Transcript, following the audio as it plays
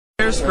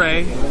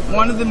Hairspray,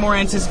 one of the more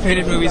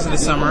anticipated movies of the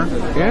summer.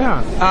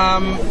 Yeah.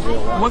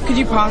 What could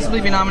you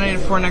possibly be nominated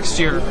for next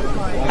year?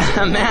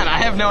 Man, I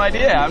have no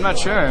idea. I'm not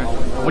sure.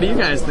 What do you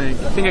guys think?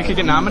 Think I could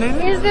get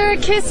nominated? Is there a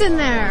kiss in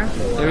there?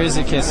 There is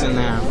a kiss in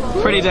there.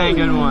 Pretty dang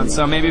good one,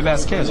 so maybe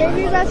Best Kiss, right?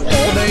 Maybe Best Kiss.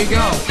 Well, there you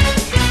go.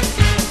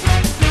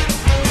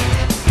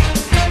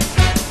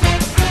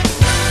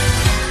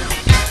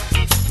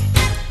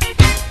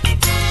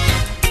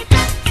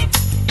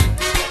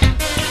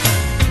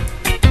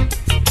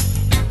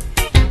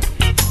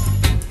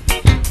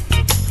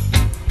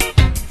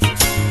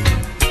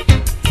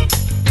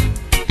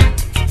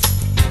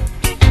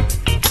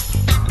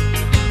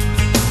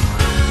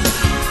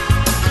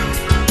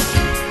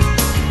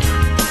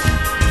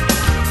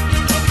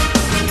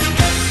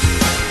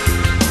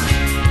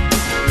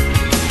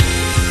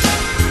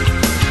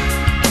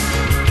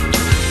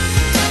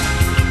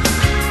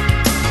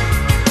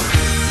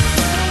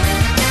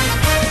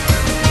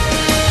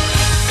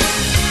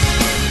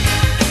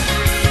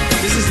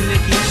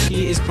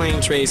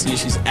 Playing Tracy.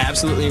 She's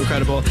absolutely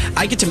incredible.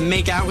 I get to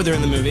make out with her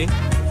in the movie.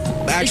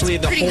 Actually,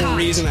 the whole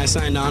reason I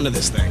signed on to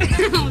this thing.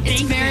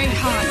 It's very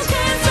hot.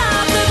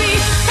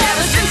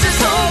 Ever since this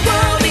whole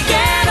world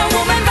began, a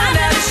woman found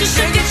out if she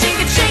shake it,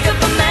 shake up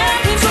a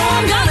man. So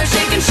I'm gonna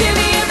shake and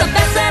shimmy it the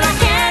best that I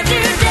can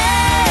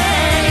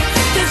today.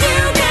 'Cause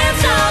you can't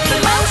stop the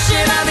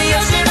motion of the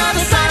ocean, of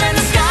the sun and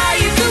the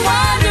sky. You could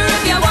wonder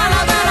if you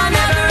wanna, but I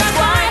never ask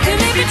why. And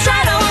if you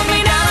try to hold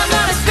me down, I'm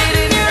gonna spit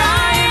in your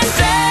eye and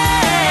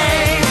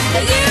say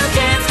that you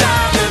can't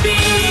stop the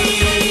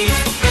beat.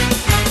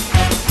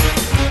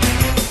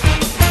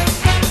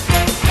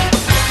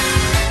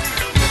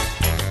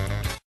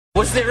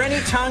 Was there any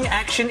tongue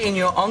action in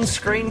your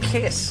on-screen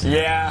kiss?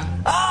 Yeah.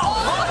 You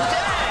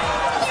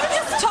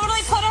just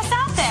totally put us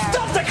out there.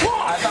 Stop the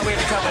clock! I thought we had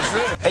to tell the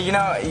truth. You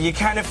know, you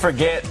kind of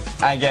forget,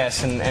 I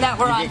guess, and That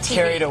we're you on get TV.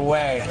 carried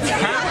away.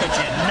 How could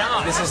you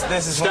not? This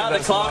is Start one the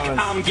of those clock.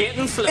 moments. I'm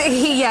getting flipped.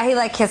 Yeah, he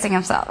liked kissing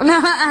himself.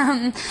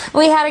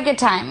 We had a good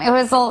time. It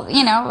was,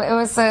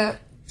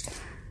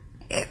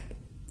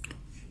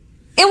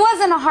 it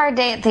wasn't a hard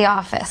day at the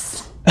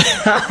office.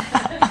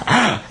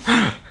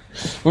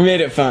 We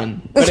made it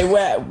fun. But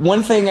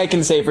one thing I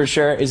can say for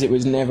sure is it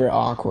was never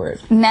awkward.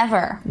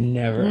 Never.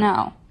 Never.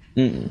 No.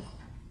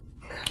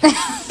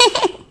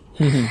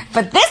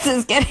 But this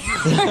is getting...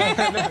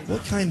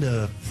 What kind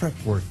of prep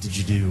work did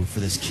you do for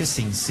this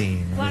kissing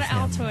scene? A lot of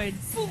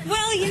Altoids.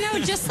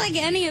 Well, just like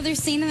any other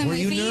scene in the Were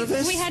you movie,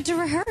 nervous? we had to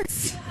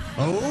rehearse.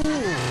 Oh.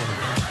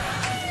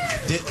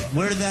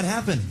 Where did that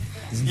happen?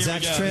 In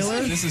Zach's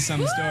trailer? This is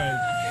some story.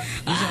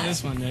 You saw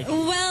this one, Nick.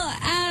 Well,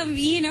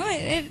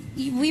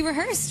 we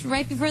rehearsed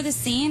right before the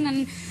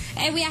scene,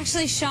 and we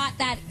actually shot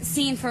that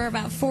scene for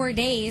about 4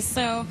 days,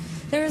 so...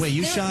 Wait,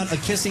 you shot a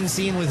kissing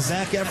scene with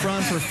Zac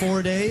Efron for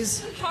 4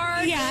 days?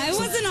 Yeah, it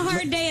wasn't a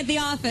hard day at the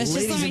office,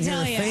 just let me Ladies in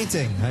tell here you. are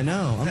fainting. I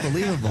know.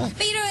 Unbelievable.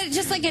 But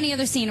just like any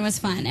other scene, it was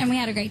fun, and we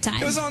had a great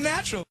time. It was all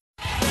natural.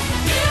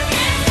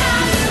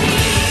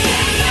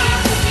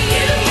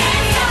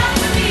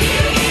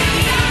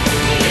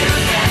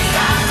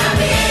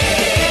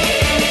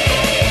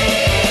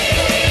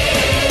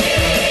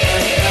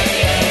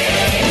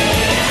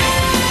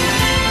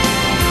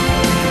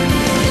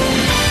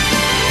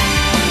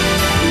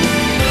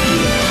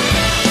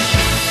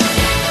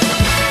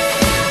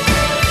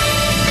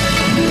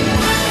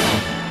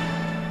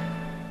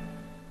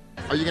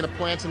 Are you going to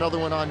plant another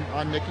one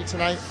on Nikki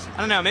tonight? I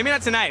don't know. Maybe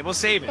not tonight. We'll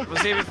save it. We'll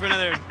save it for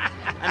another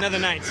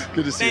night.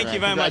 Good to see you, Thank you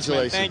man. very much,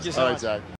 man. Congratulations. Thank you so All right, much. Zach.